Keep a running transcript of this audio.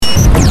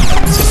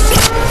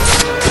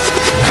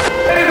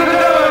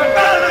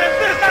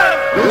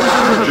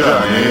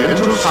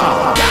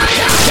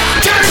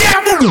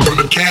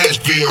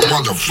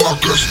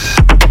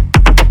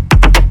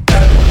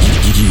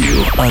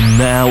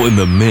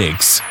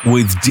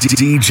with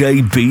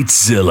DJ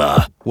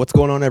Beatzilla. What's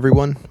going on,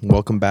 everyone?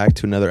 Welcome back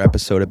to another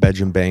episode of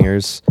Bedroom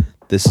Bangers.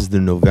 This is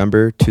the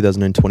November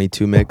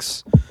 2022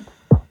 mix.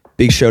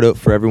 Big shout out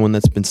for everyone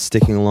that's been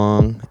sticking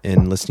along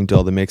and listening to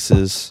all the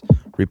mixes,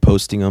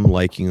 reposting them,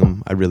 liking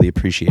them. I really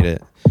appreciate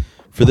it.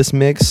 For this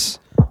mix,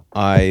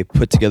 I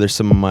put together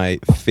some of my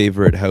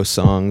favorite house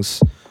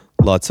songs,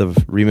 lots of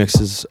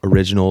remixes,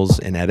 originals,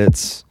 and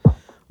edits.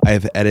 I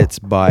have edits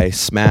by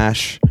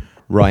Smash,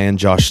 Ryan,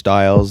 Josh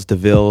Styles,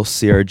 DeVille,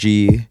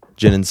 CRG,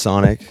 Jin and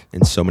Sonic,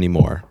 and so many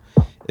more.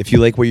 If you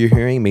like what you're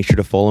hearing, make sure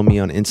to follow me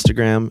on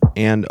Instagram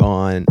and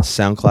on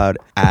SoundCloud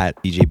at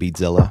DJ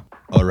Beatzilla.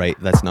 All right,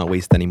 let's not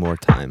waste any more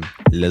time.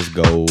 Let's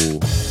go. Oh,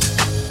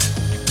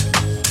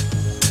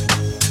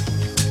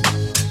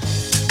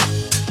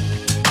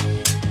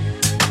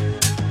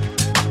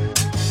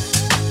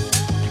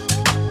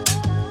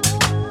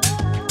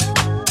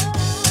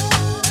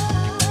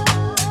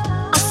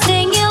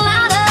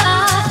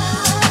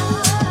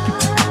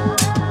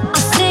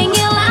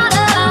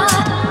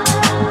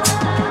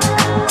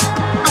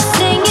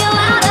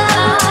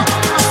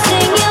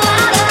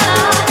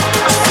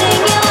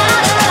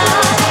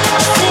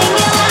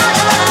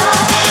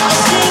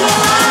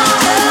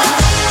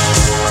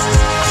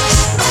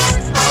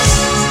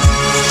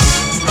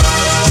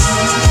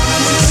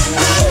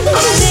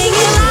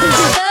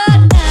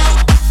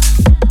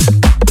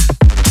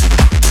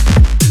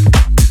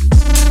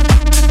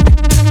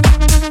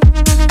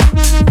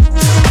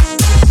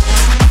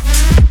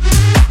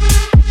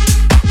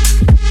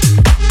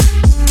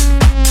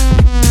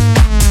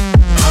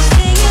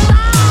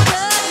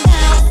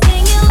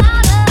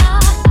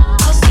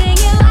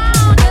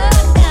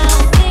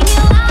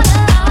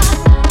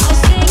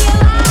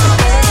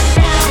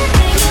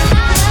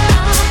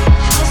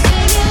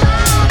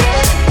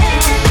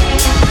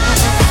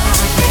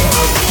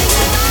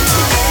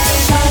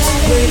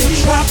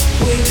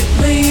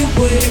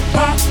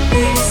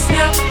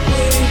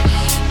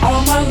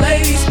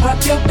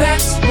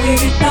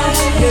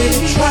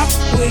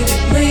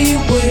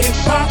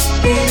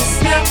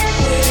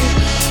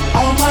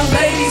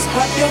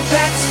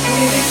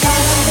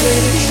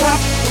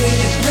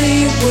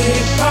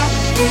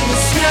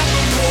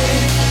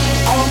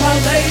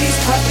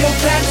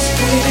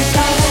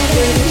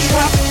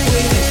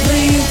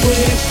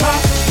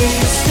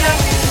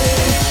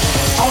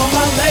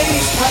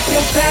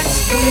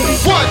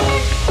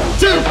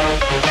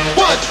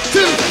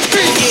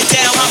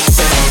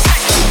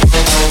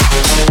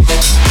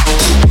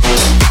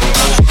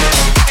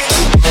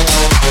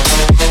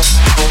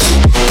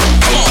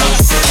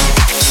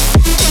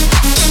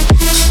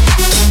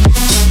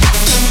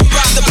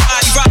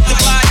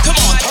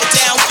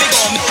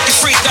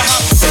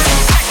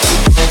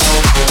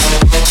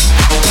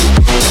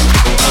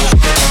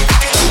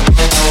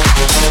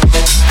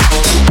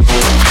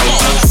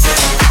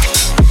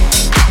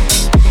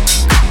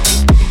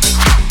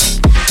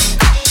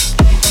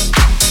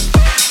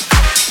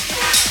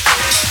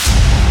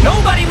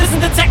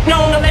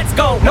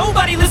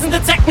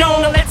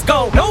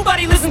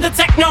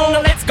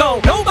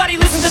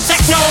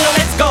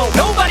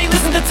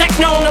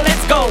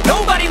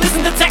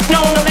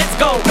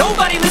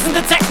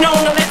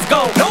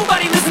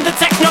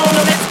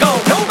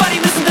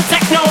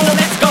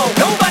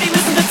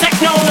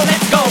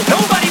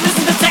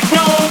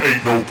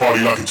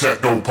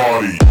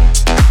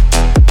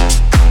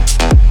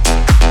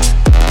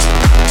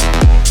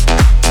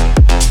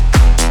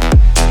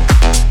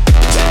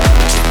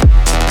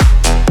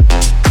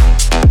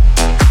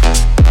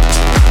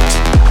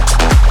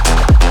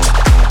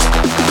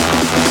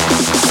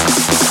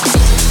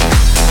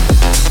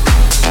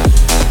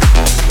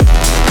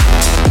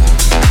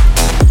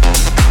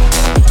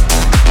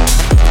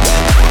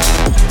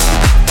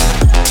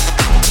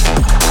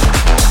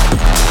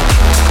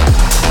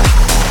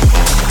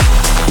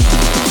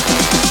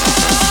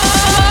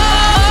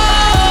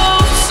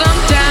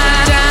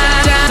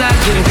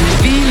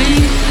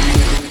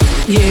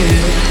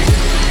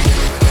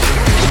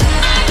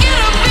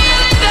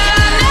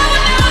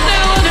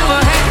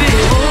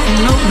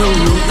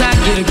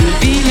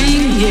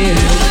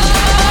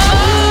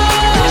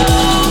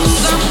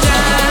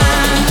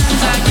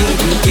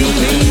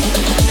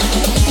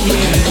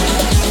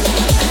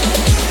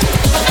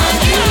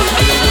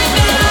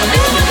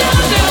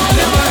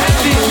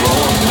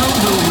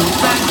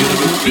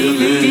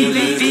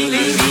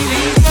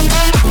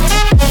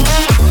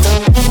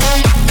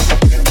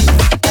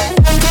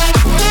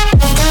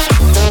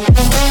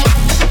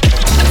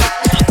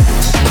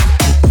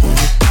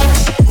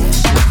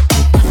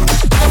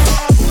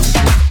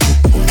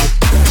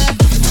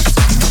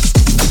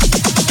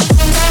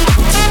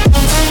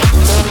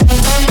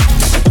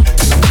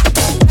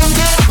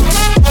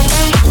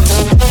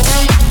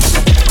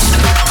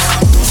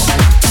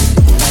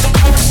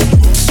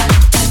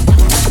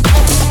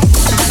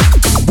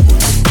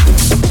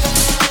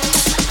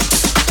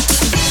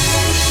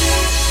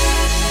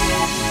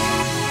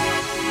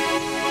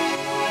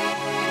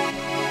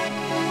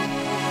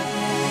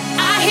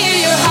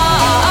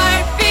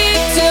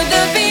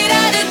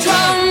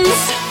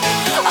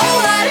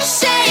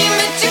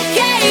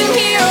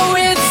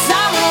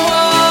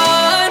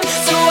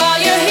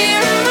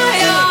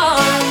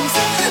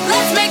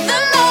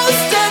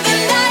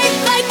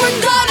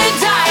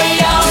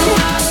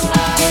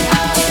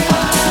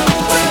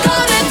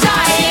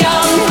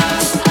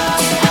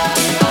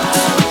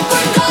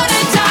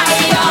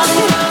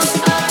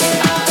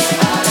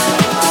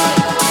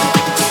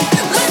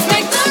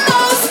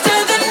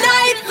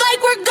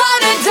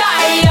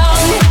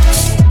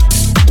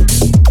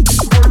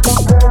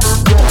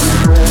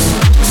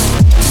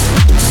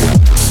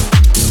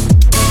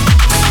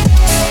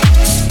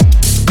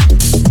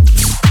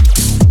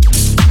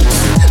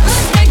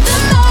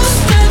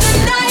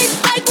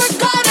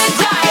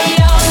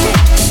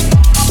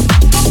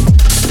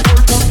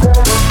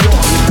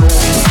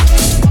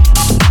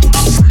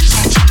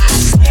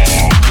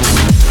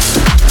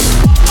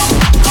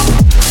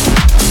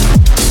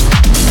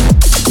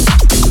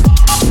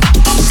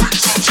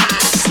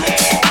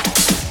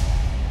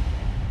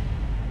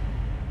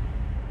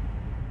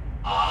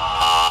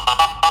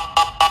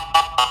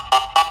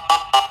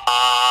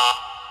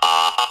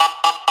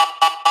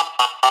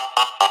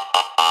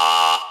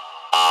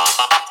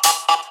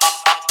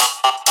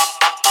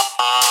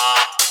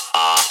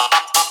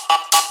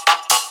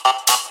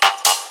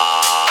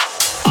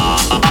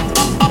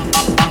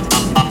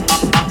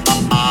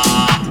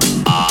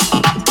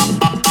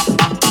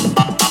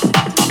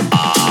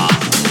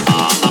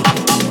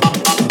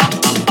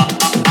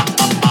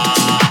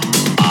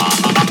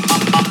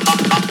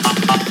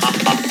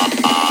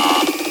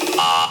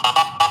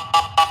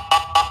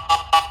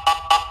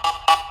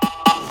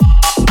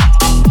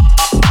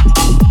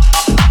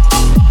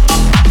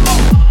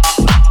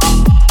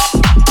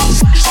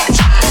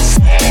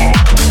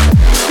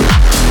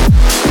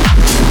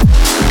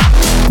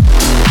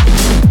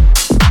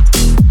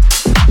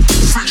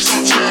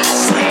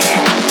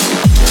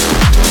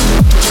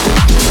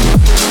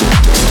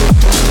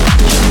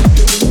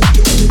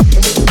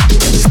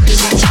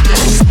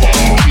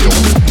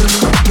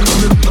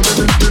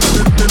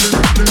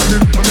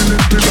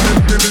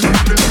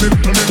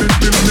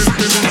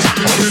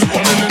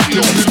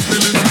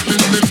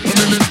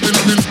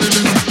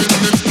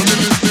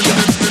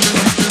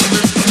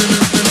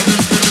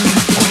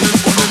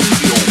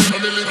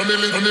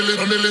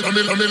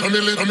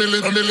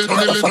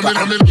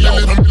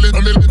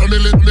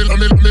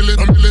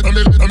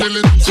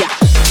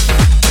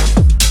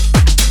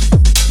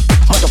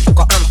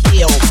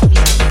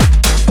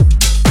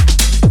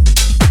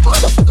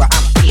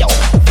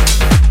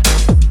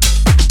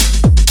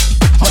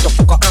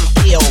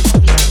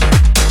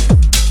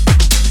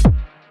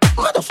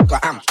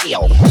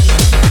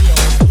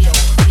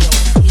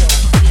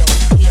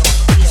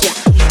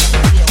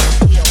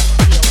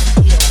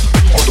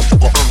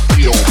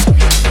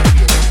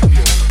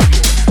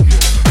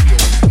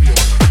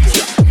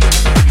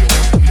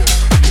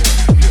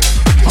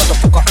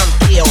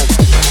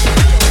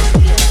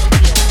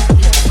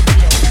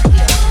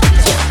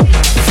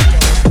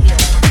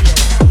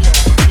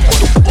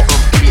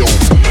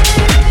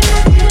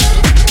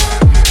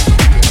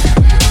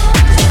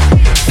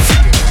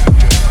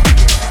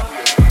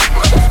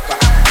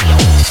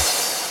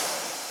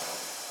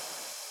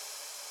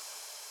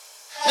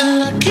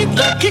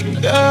 Lucky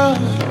girl,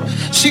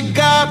 she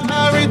got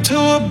married to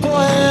a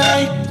boy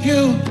like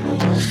you.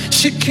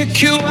 She'd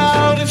kick you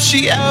out if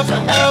she ever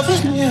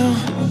knew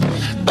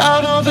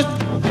about all the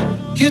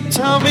you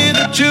tell me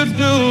that you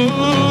do.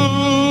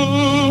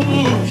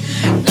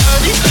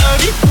 Dirty,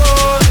 dirty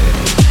boy,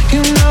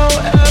 you know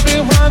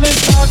everyone is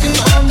talking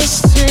on the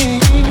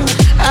scene.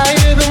 I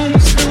hear them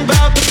whispering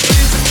about the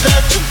places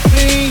that you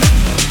be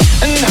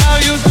and how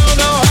you don't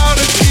know how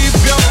to keep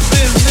your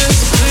business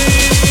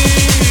clean.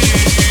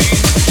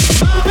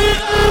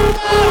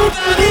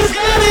 Daddy's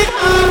getting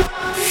up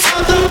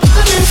at the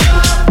body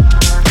shop,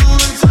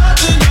 doing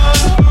something on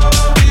the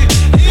body.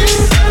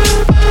 He's so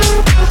bad,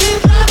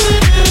 he's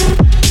loving it.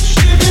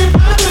 She be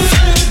running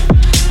it,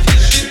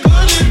 and she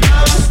putting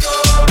down a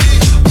story.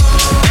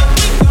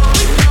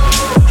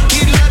 He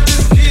let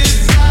his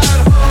kids at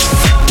home,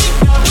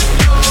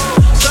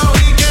 so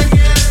he can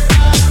get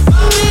that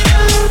money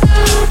out.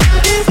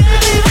 Daddy's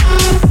getting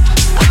up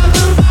at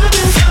the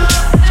body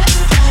shop,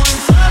 doing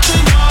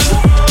something on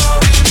the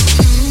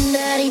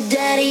body.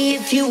 Daddy,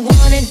 if you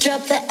wanna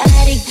drop the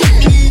attic, give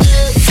me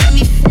love, give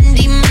me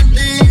Fendi, my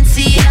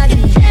Balenciaga.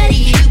 Daddy,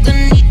 you gon'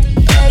 need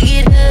to bag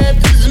it up,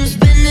 'cause I'm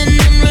spending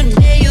on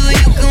Rodeo.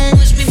 You can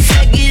wish me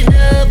back it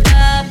up,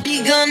 I'll be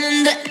gone in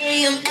the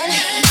AM. And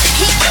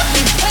he got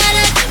me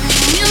Prada, got me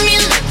Miu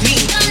Miu like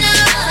Rihanna.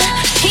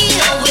 He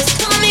always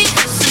told me,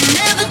 'cause I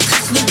never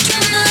cause no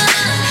drama.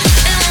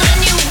 And when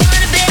you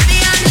want it, baby,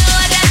 I know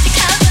I got you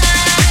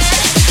covered.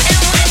 And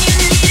when you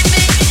need it,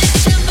 baby,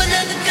 just jump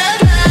under the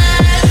covers.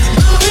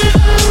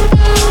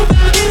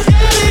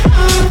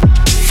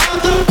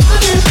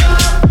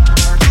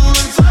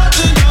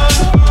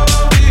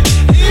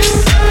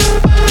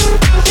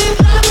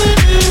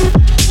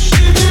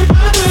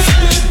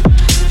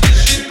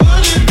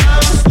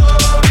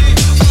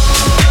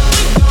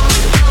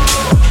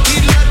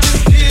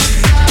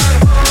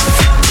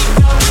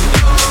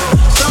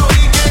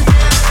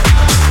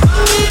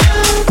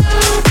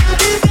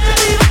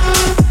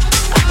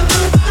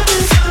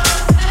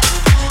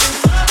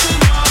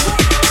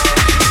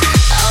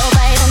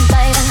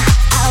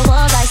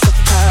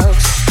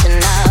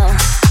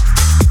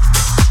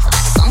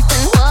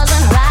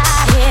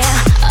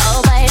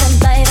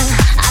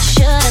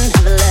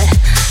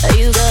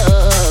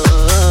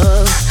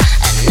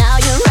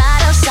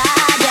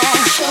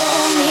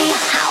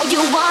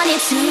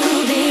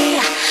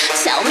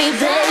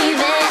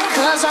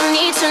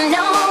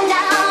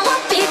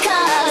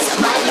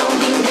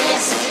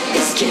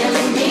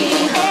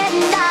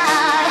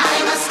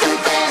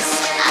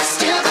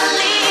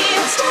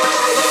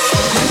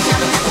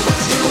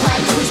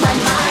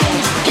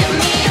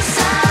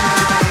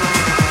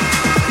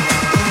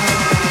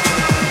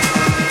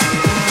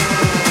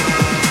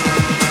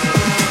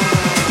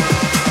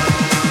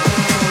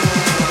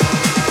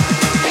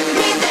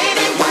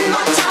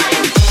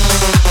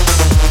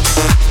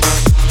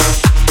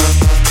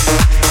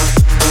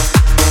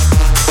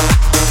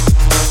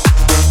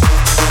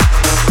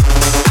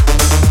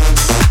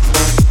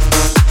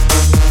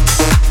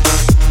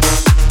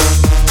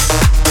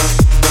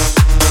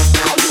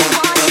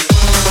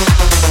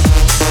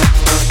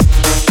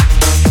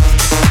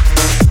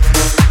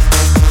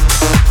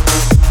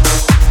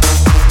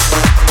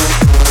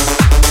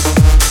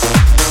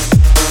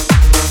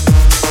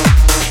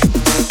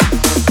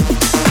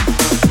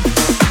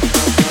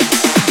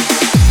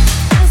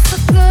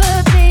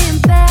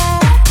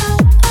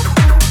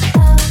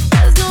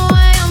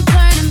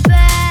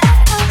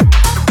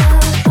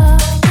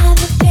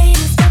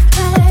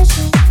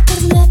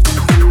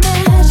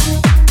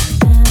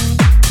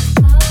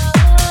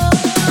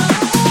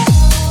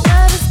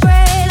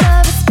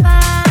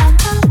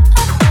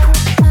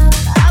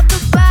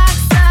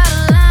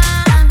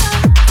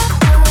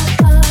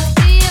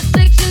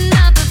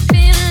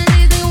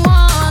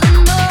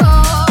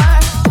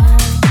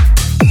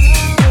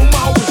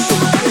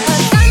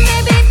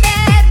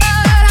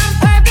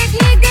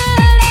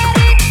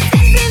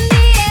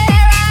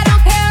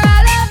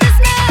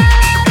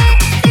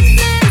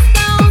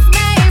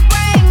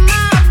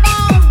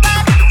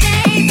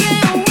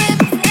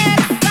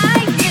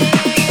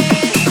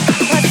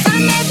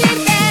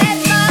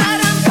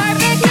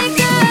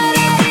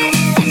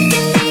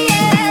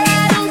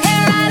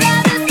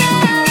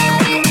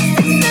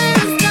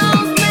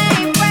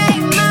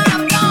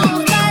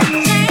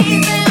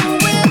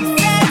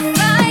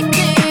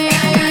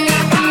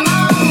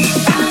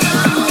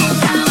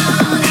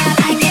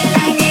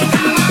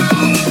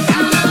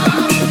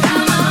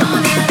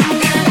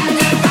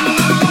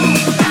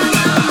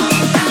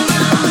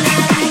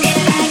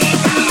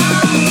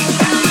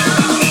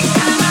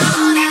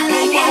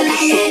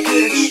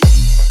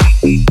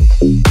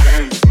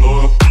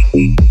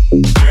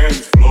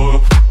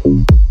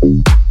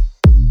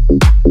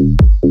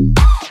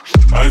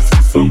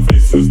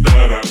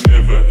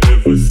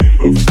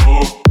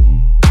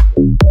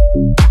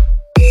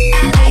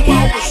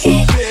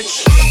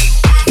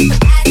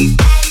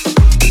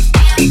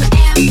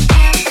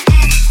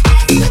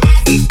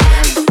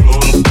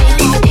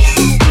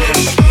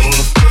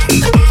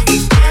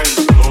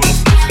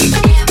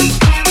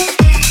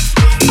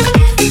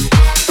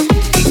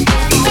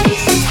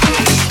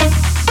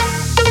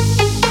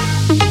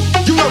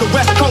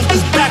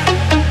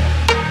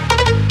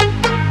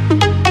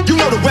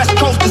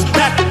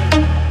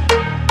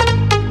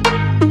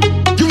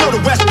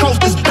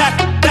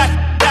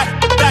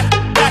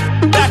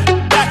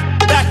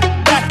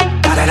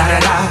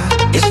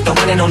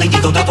 and only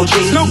Eagle Double G.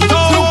 Snoop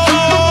Dogg.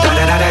 Da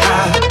da da da da.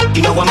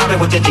 You know I'm mobbing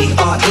with the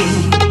D.R.E.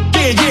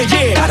 Yeah, yeah,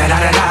 yeah. Da da da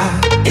da da.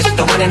 It's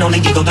the one and only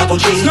Eagle Double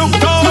G. Snoop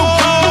Dogg.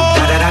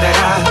 Da da da da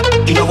da.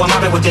 You know I'm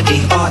mobbing with the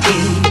D.R.E.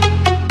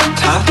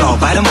 Top dog,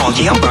 bite them all,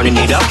 yeah, I'm burning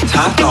it up.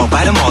 Top dog,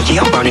 bite them all,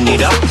 yeah, I'm burning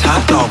it up.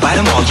 Top dog, bite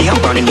them all, yeah,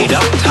 I'm burning it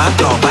up. Top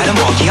dog, bite them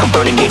all, yeah, I'm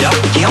burning it up.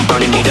 Yeah, I'm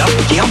burning it up.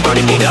 Yeah, I'm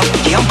burning it up.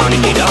 Yeah, I'm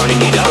burning it up.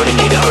 Burning it up. Burning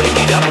it up. Burning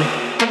it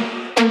up.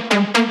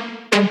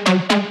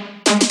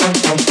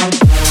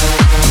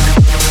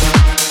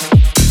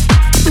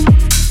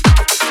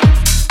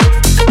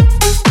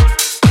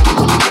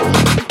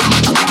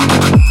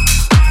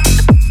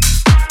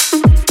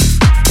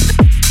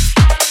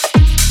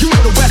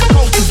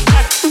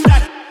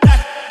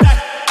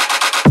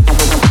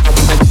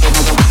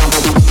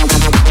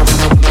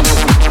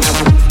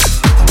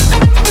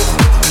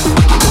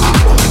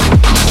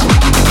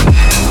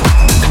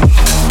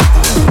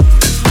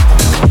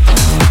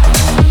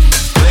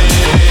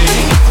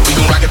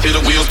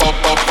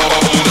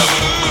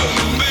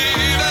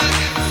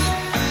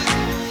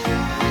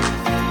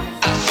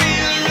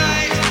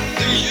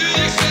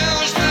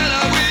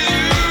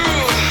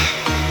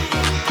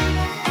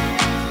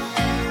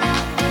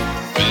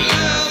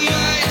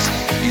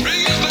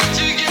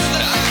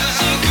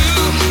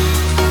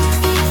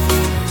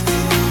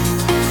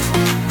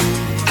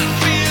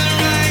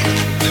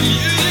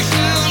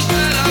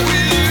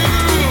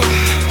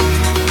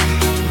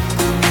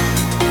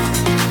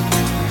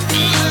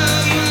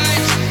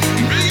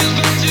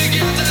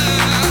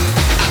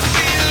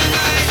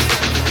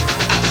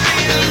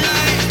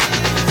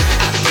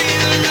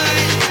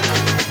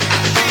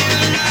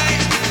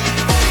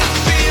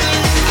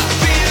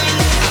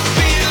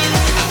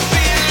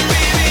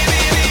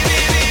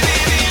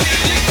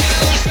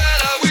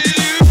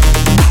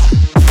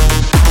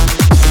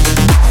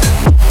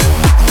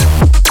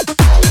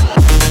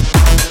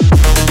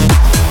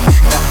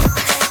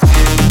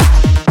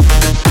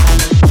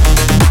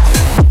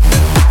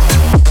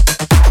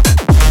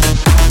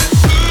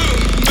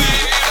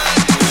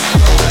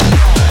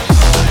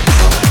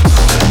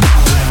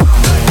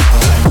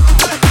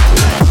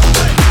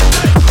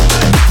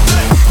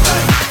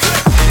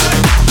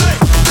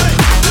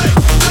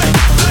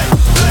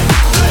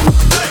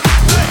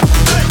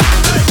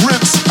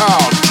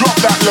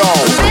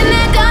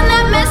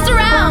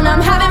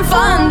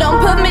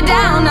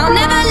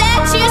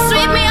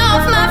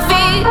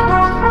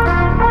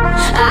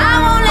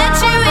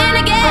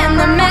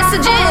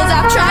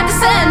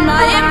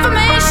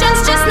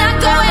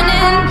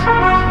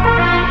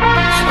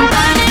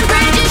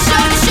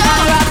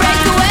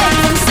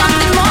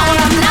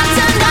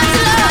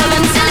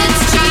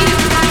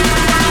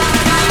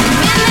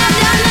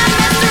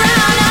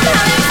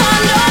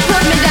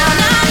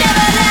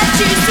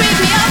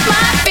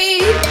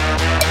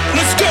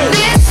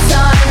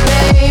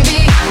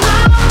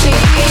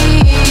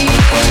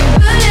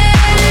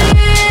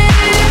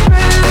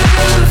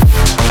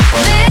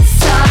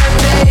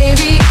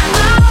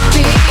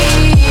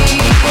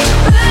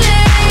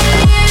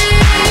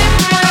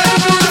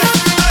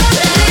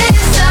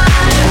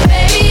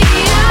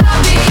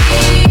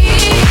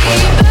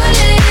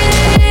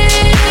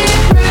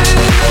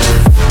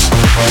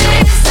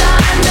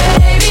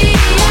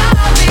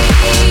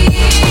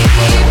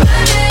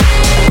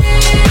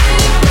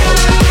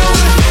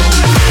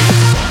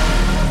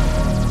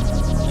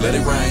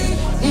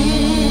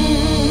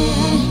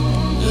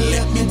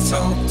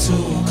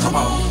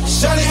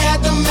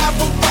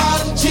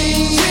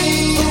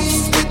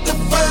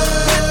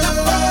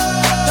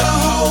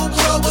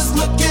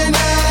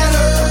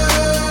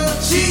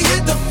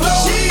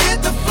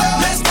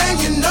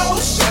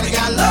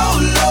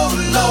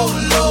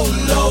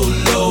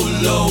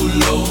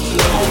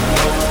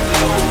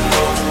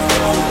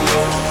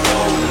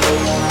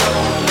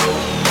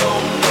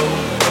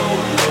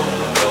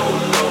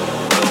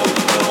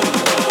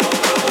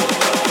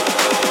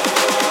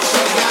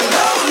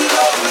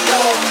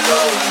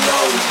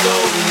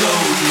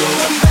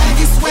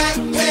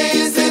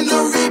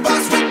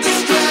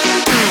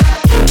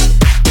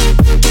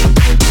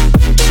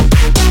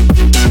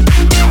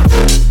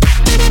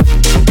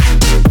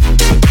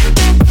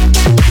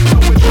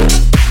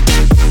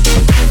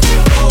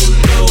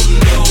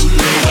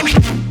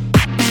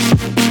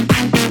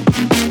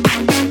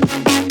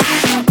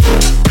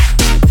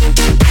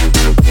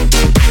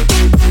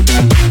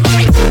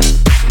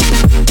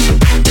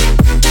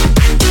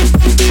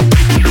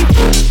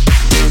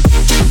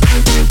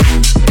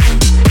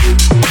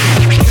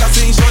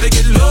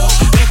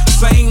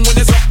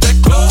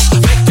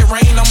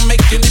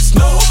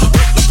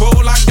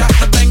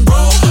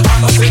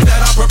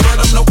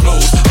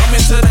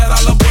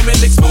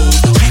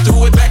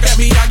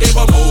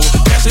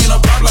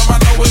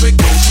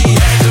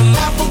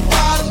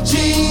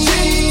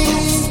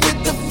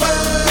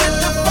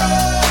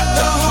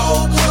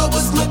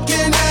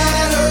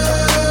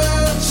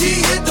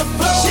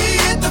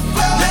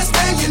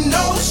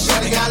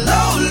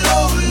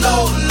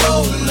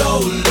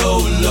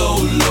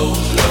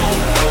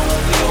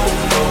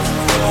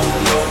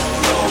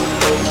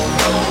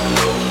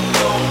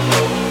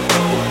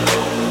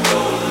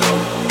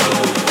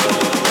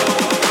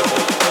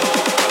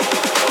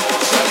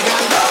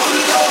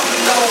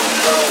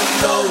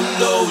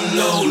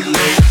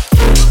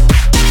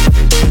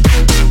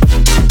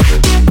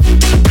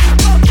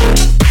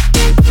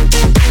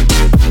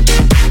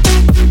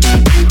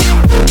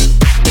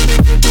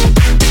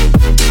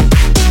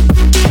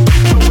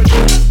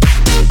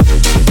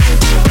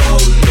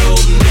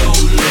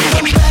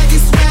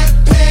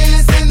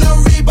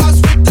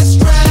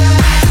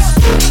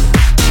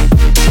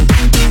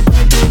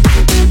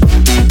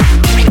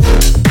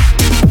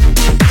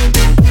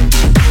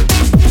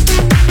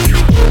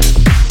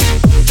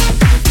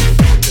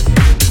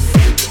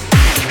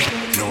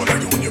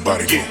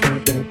 body go.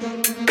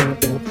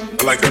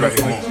 I like it right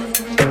here more.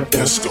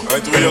 Let's go. I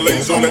like the way your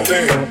ladies on that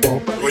thing.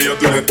 The way y'all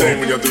do that thing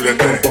when y'all do that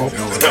thing.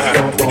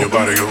 When your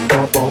body go.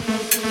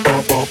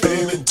 Bump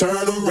in and turn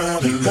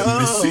around and let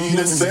me see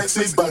that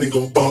sexy body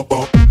go. Bump,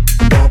 bump.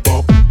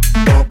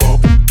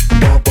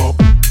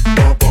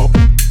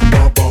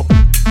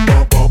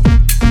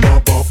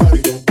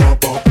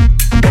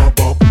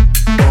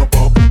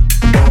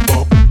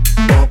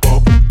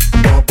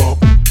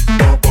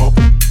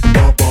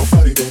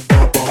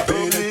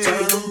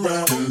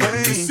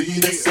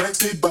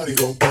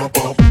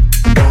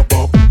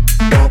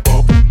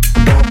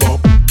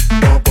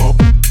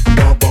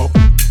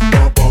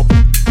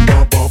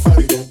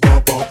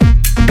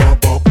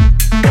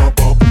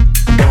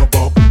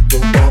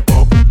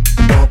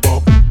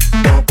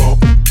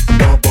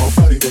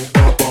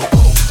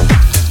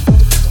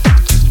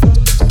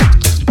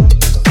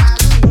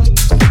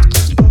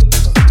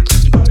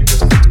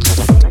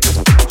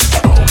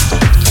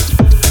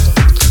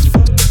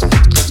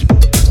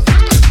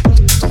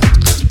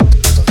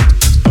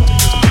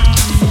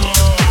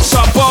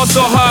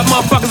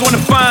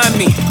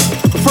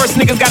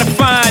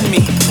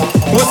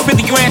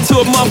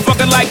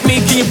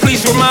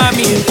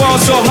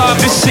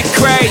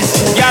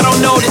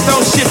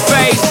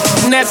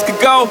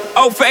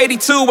 For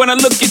 82 when I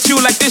look at you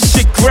like this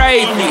shit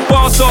gravy.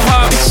 Ball so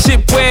hard, this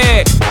shit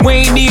weird.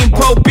 We ain't even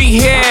Pope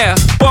be here.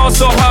 Ball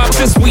so hard,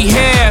 this we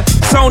here.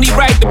 It's only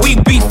right that we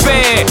be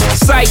fair.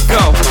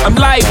 Psycho, I'm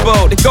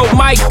liable to go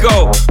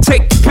Michael.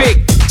 Take the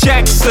pick.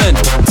 Jackson,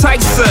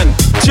 Tyson,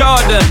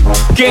 Jordan,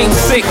 Game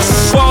 6.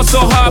 Ball so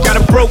hard, got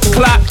a broke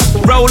clock.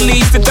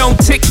 Rollies that don't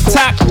tick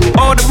tock.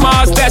 All the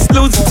Mars that's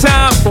losing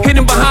time.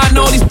 Hidden behind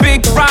all these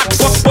big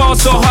rocks. Ball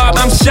so hard,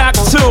 I'm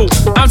shocked too.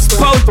 I'm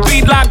supposed to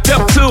be locked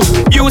up too.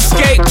 You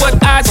escape, but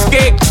I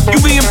escape.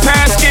 You be in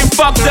Paris getting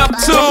fucked up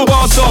too.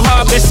 Ball so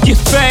hard, let's get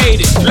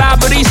faded.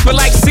 Liberties for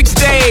like 6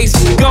 days.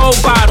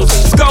 Gold bottles,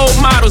 gold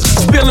models.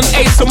 Spilling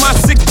ace on my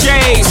sick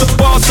days.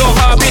 Ball so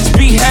hard, bitch,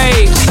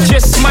 behave.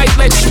 Just might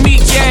let you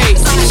meet, yeah.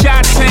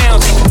 Shot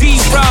towns,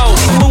 D-Road,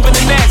 moving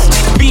the next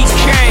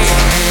BK.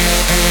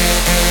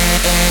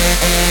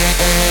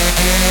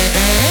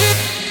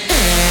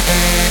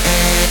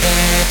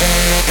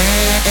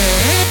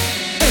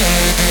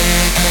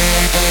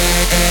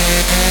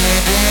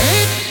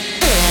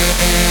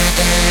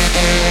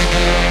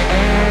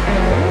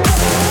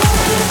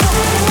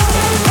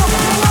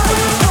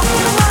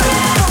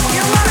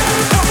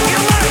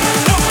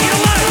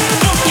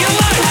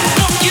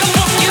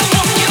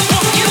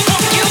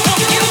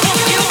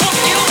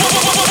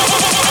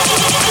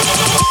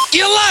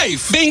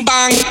 Bing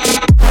bang.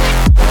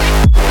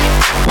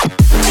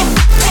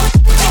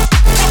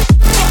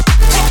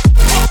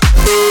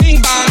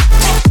 Bing bang.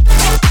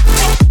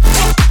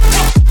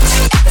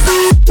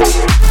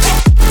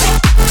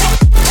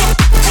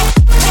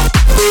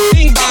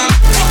 Bing bang.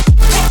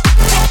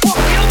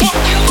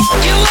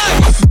 Your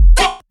life.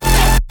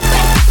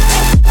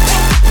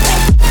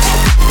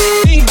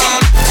 Bing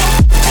bang.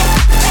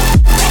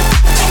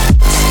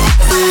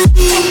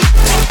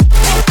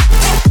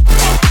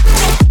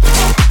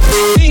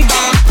 Bing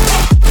bang.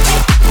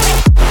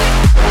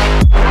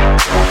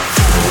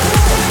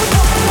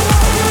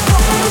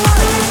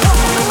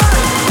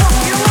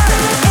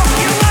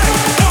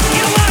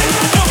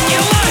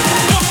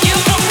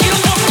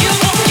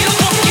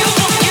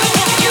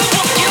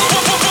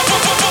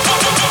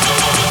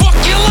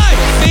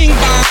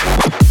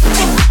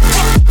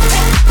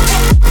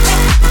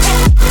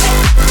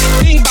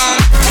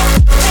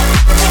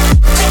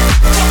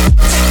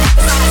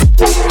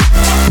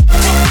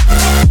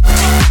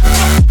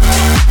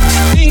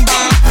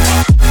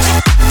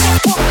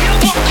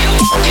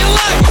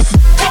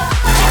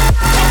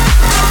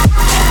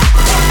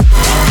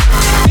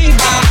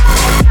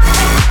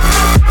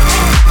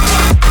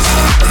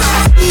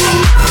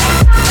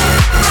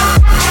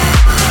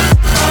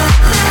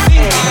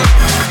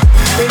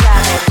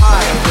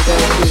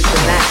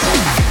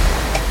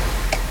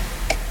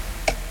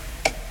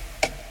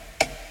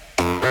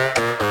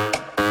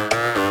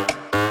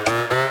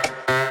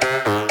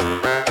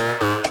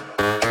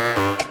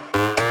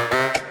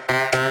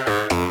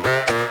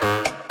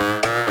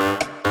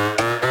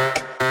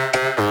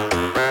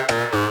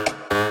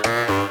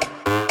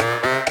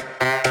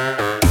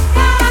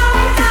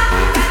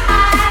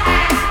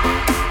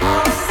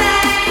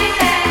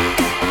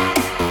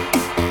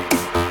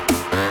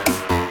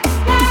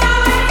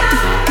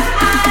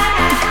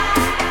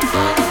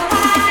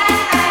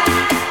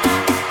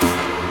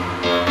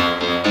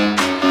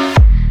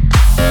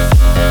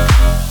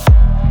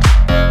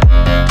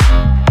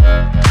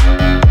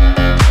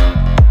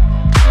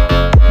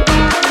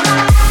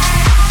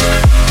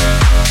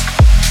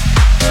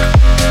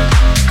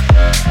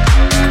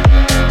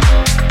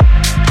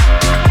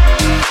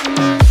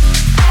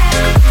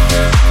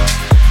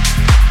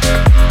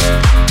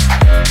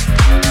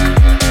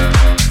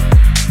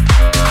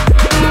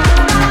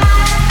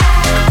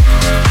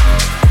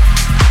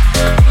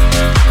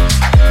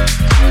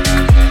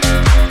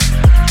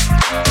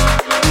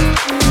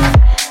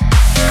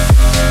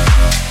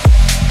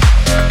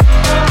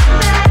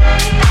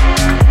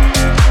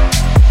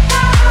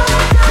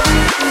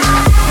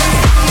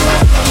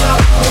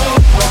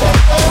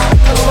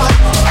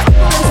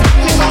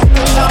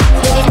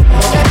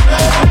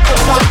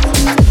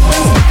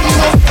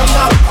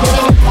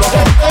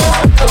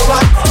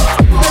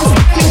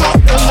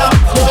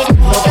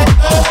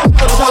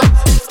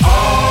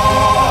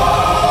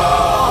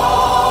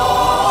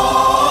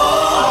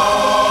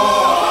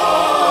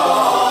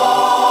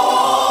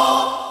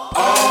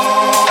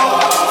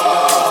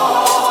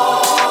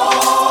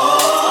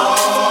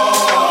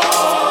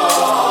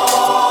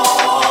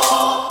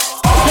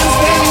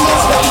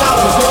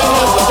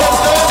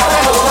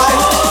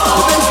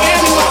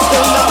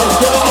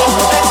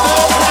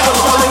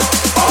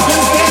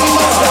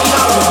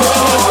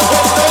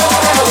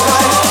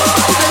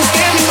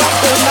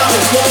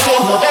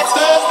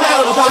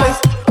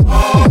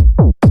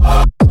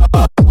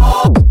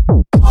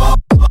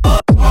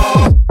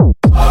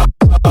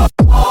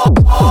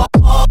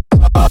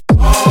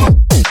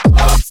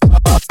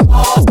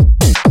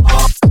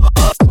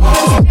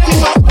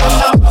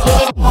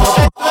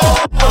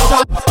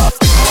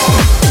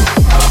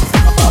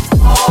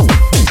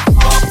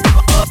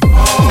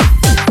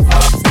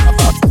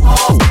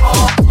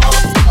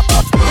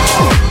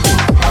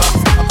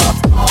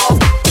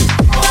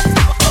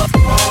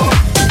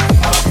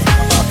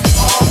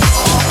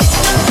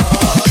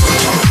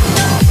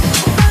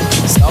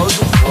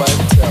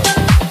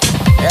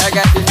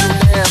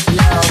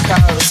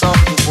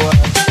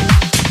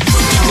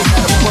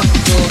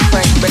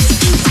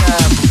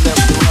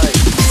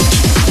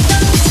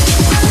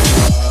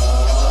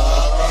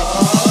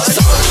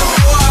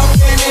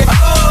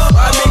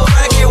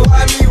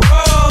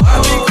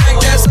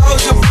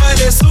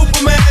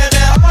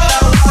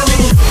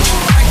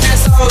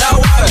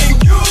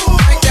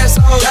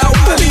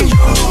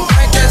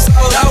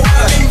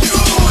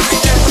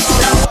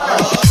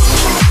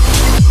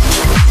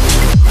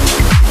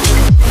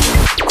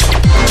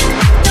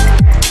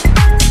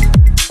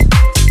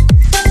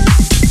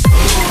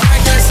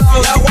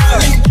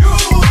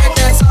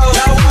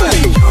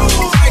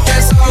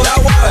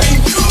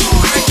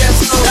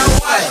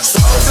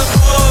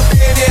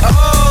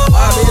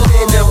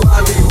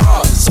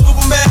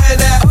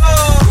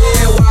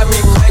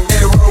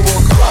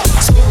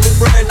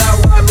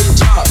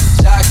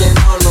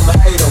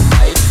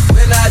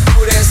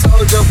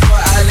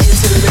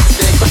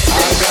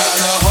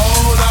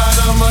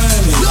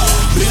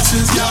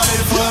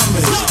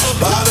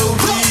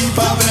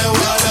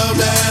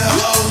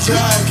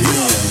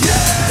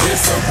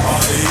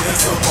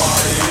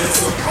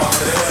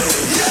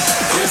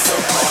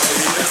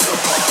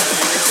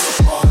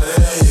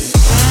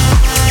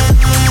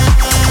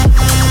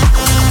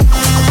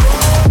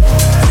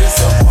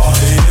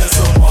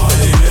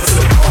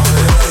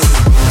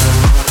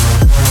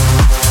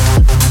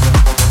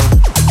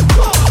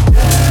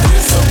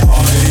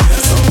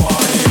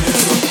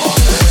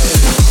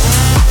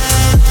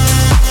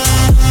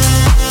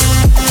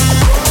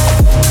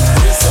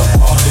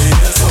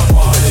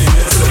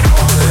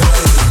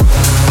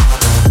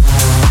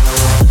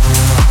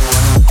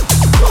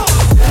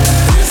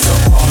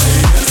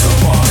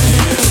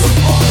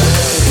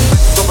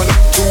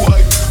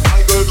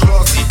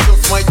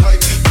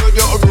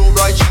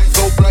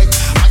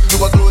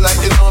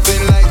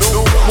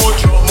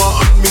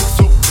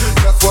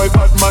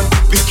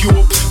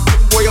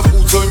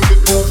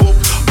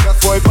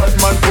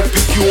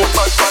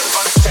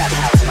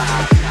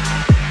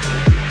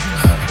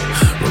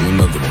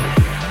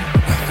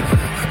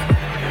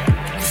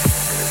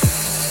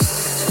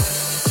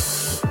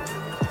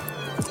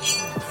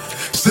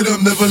 Sit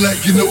up, never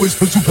like, you know it's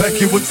special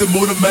packet with them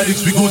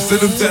automatics, we gon'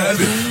 send them to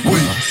heaven.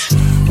 Wait,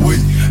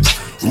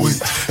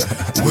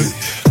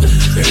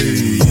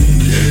 hey,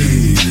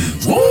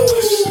 woo!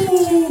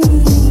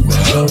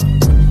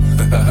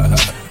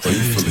 Oh,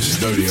 you feeling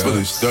sturdy,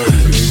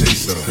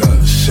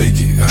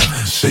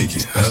 Shake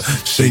it.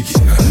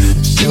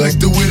 She like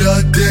the way that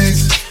I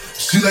dance,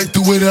 she like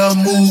the way that I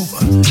move,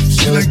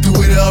 she like the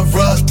way that I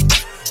rock,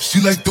 she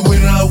like the way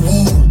that I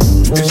woo,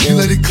 and she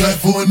let it clap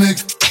for a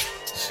nigga.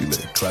 She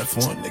let it clap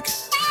for a nigga.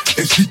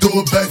 And she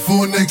throw it back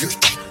for a nigga.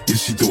 Yeah,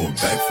 she throw it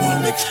back for a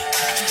nigga.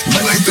 I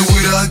like the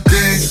way that I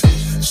dance.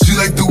 She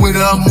like the way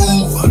that I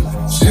move.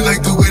 She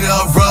like the way that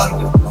I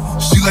rock.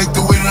 She like the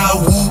way that I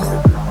woo.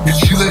 And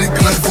she let it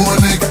clap for a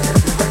nigga. She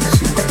let it clap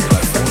for a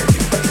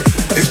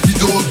nigga. And she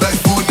throw it back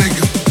for a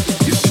nigga.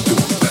 Yeah, she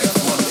throw it back for a nigga. My girl,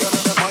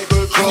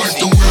 I like the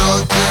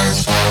way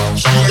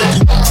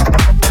I dance.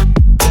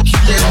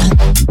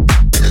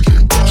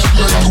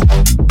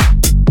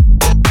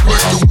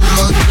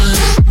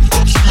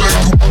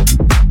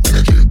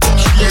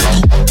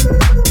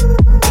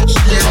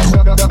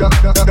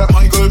 She like the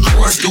my girl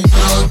like the way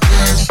I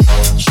dance.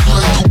 She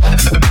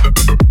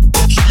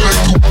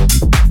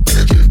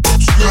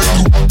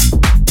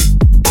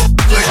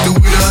like the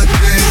way that I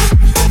dance.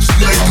 She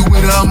like the way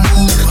that I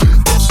move.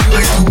 She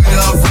like the way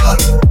that I rock.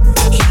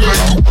 She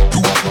like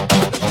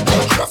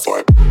that's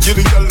why. You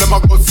the girl them a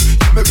cuss.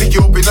 You me pick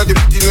you up inna the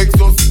pretty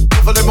Lexus.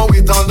 Enough of them a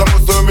wait on the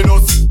bus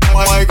terminus.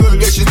 My girl,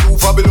 yeah, she's too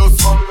fabulous.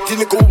 Till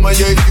the cool, my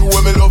yeah, you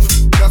and me love.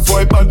 That's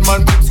why bad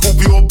man could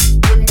scoop you up.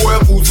 Them boy a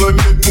fool, so him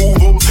make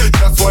move up.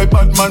 That's why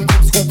bad man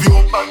could scoop you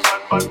up.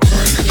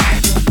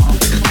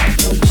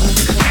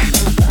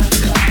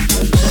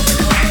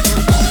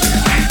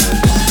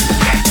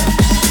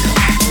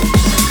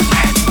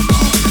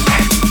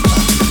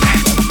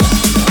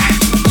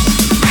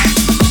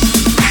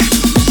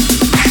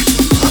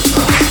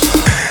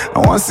 I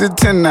want to sit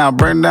 10 now,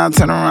 burn down,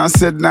 turn around,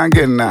 sit down,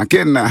 get now,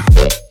 get now.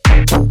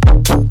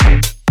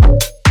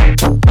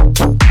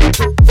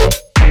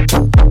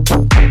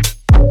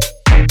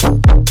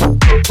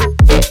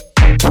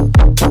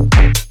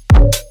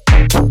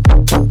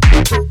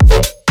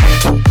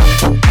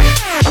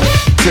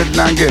 Sit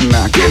down, get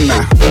now, get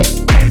now.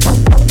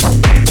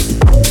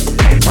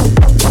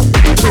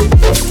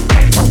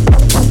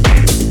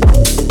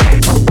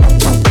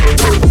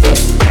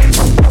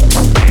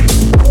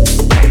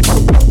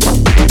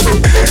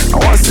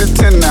 Sit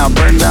 10 now,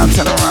 burn down,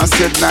 turn around,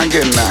 sit down,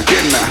 get now,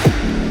 get now.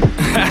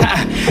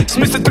 It's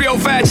Mr.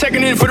 305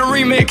 checking in for the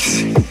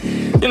remix.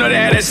 You know they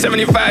had that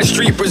 75th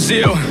Street,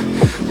 Brazil.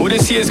 Well,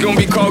 this year's gonna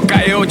be called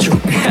Calle Ocho.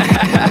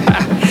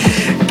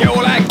 Que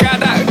hola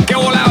gata, que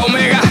hola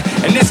omega.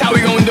 And this how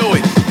we gonna do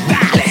it.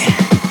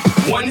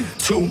 Dale. 1,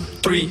 2,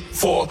 3,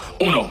 4,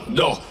 1,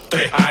 2,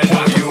 3. I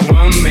know you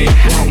want me,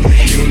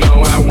 you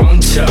know I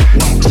want ya. I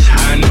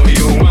know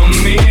you want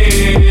me,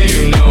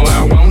 you know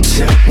I want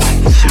ya.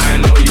 I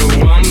know you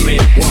want me,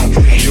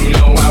 you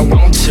know I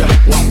want ya.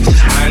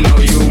 I know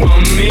you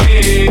want me,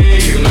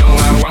 you know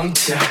I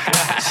want ya.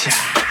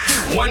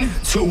 1,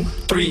 2,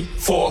 3,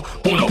 4,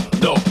 1,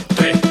 2,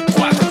 3,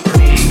 4.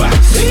 Rumba,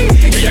 sí,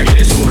 ella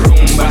quiere su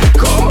rumba,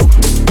 ¿cómo?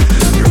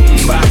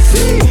 Rumba,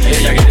 sí,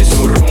 ella quiere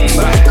su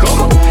rumba,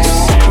 ¿cómo? Si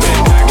es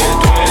verdad que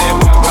tú eres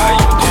papá,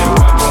 yo te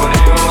voy a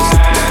poner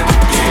gozar.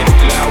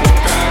 Tienes la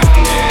boca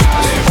grande,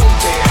 dale,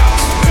 ponte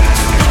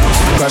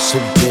a crush a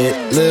bit,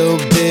 little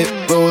bit,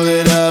 roll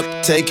it up,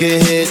 take a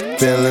hit,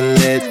 feeling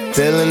lit,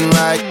 feeling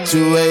right,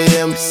 2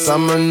 a.m.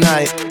 summer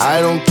night,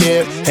 I don't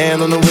care,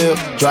 hand on the wheel,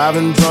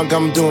 driving drunk,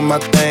 I'm doing my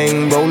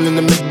thing, rolling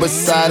the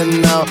Midwest side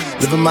and out,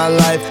 living my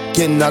life,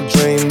 getting our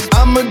dreams,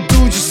 I'ma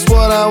do just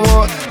what I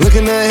want,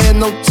 looking ahead,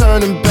 no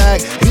turning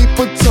back,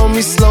 people told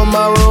me slow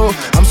my roll,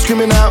 I'm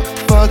screaming out,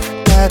 fuck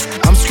that,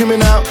 I'm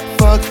screaming out,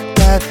 fuck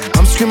that,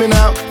 I'm screaming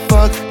out,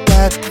 fuck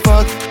that,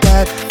 fuck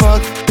that,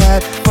 fuck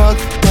that, fuck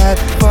that,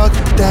 fuck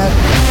that.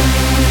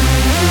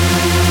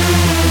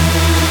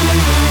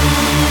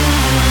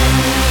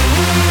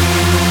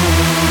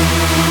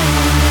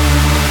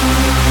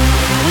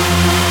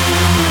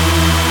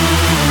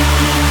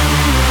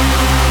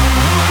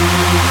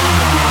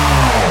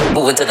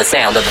 moving to the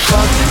sound of the fuck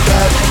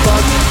that,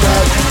 fuck that,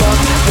 fuck that,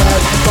 fuck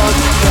that, fuck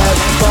that,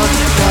 fuck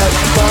that,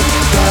 fuck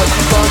that,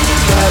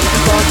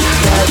 fuck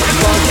that, fuck,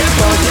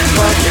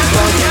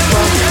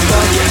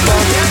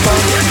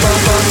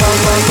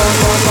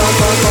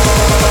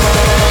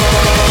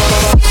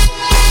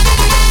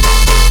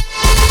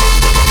 fuck, fuck, fuck,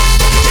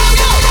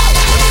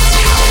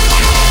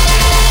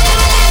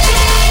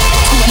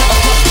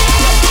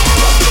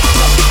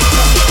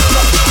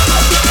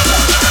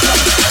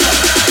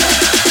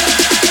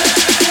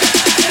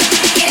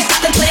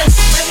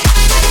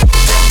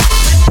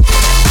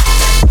 fuck,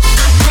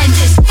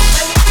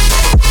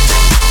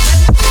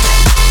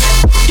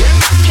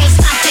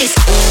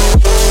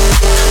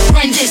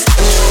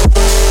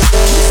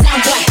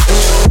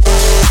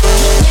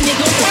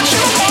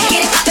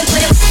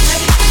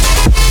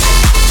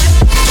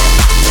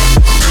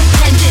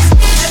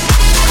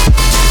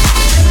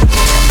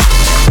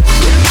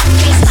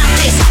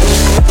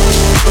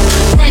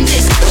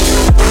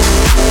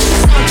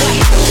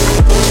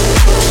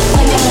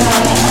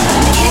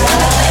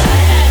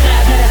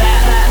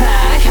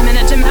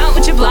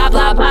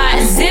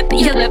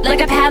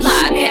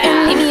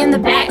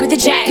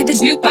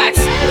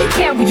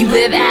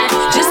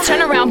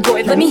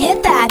 let me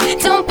hit that.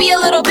 Don't be a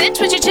little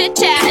bitch with your chit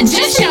chat.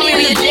 Just show me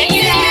where you dig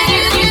it at.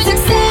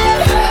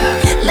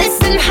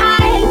 Listen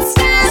high,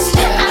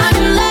 I'm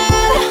in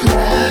love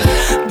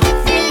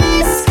with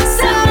this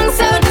song,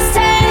 so just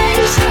take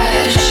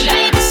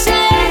baby,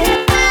 say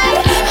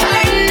I've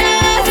heard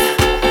enough.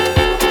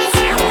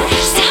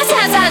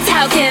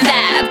 How can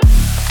that?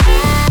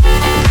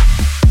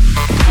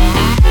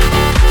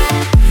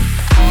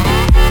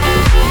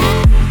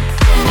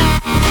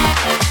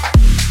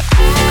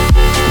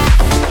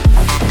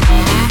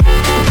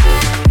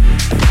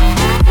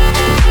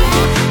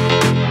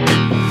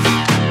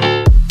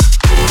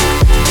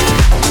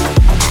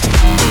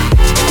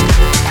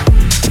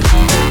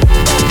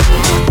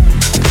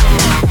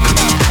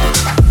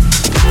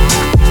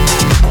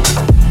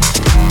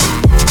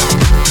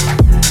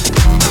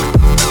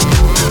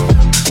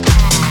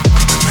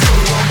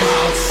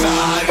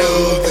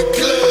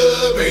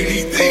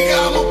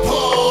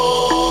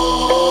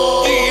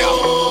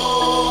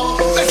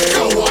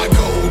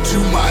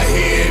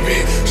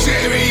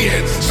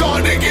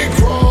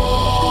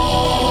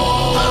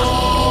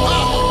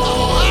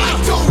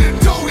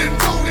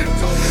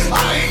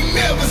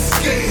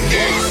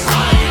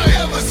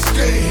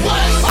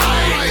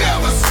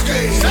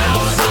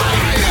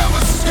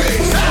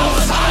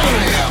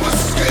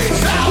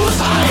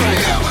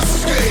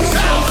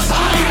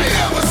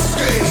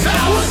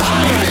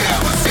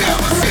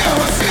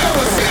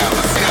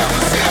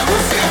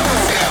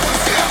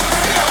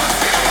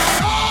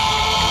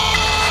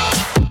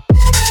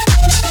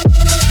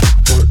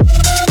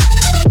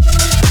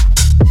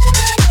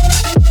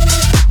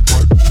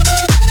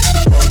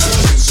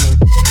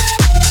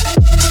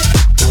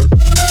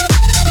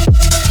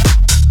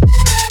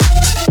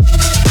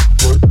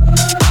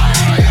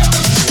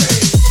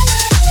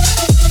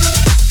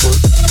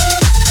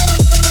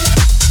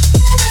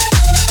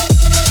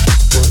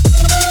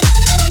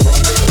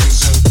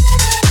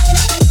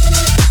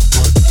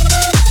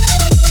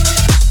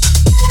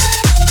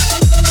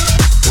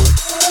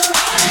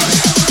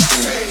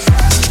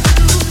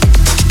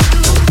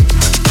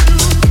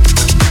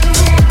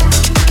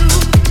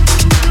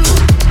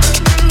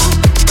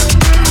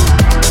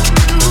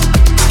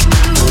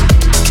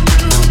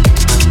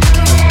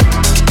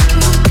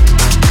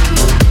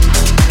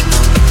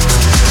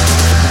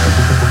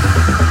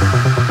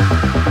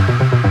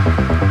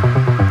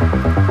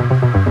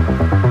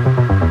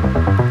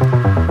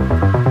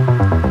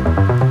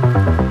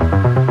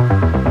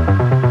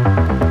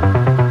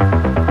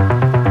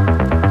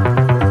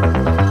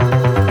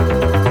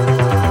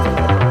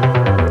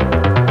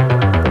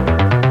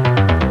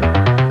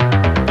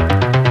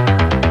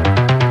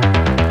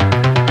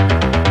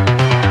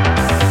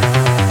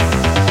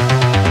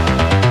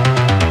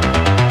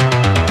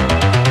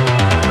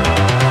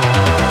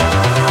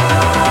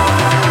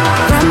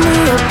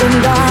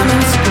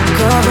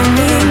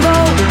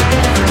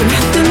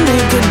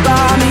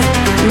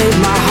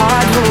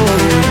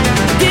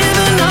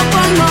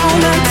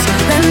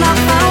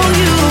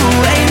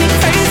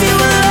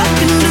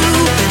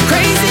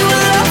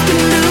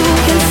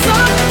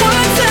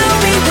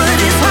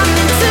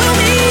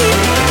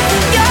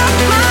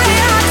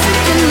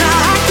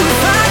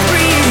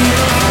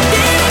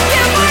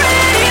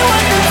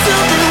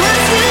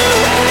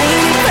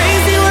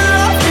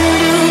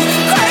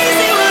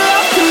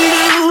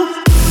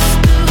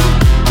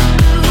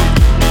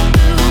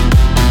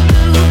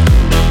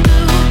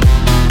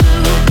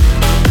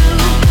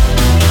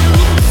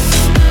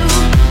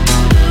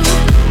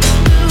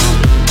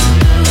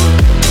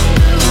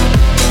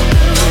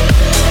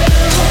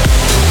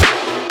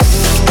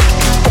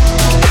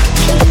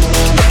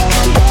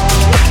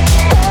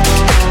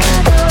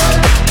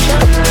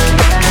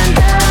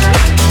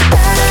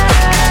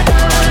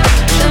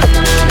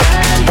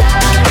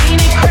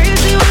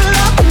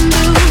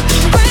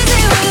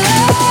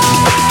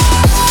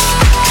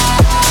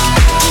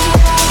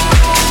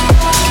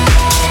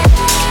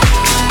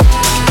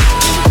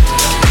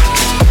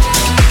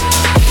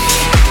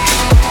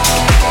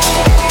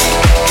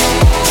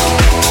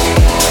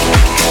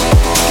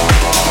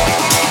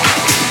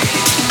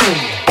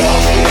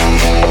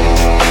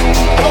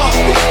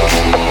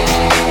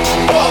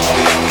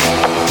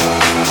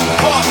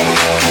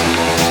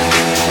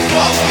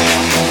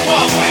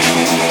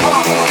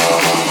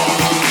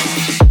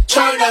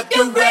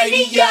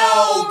 radio,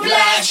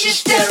 blast your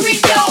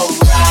stereo.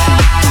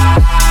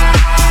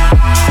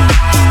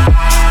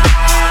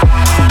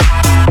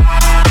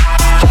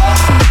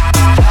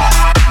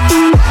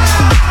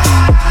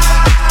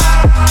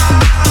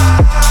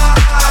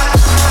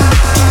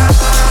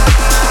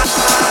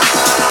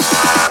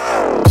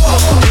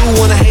 You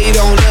wanna hate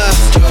on us?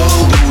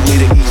 Dude,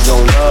 need to ease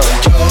on up.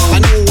 I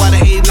know why they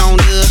hating on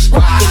us.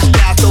 Cause the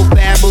style so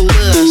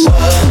fabulous.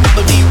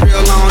 I'ma be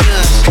real on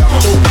us.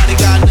 Nobody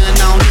got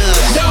nothing on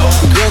us.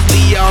 Girls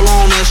be all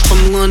on us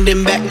from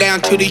London back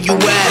down to the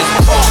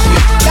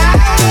US.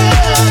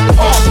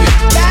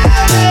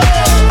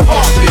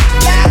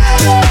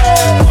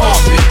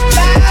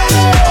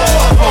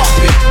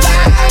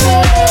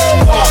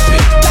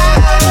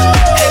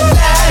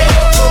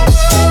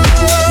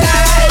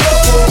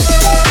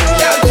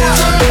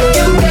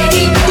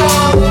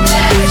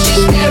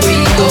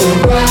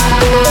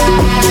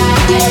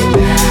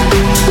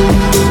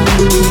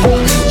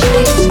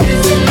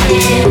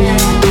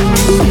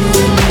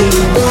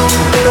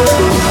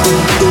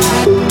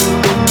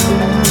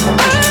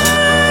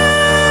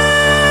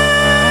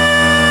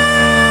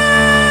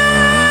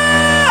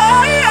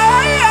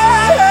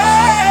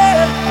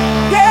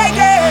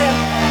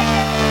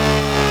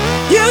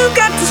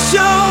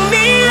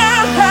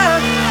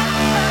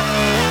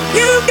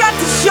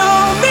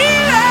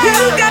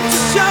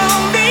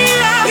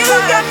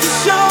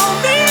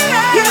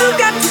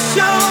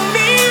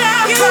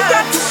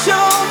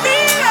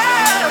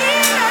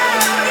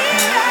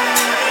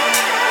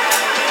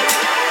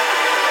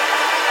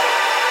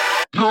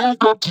 You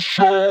got to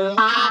show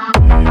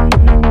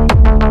me.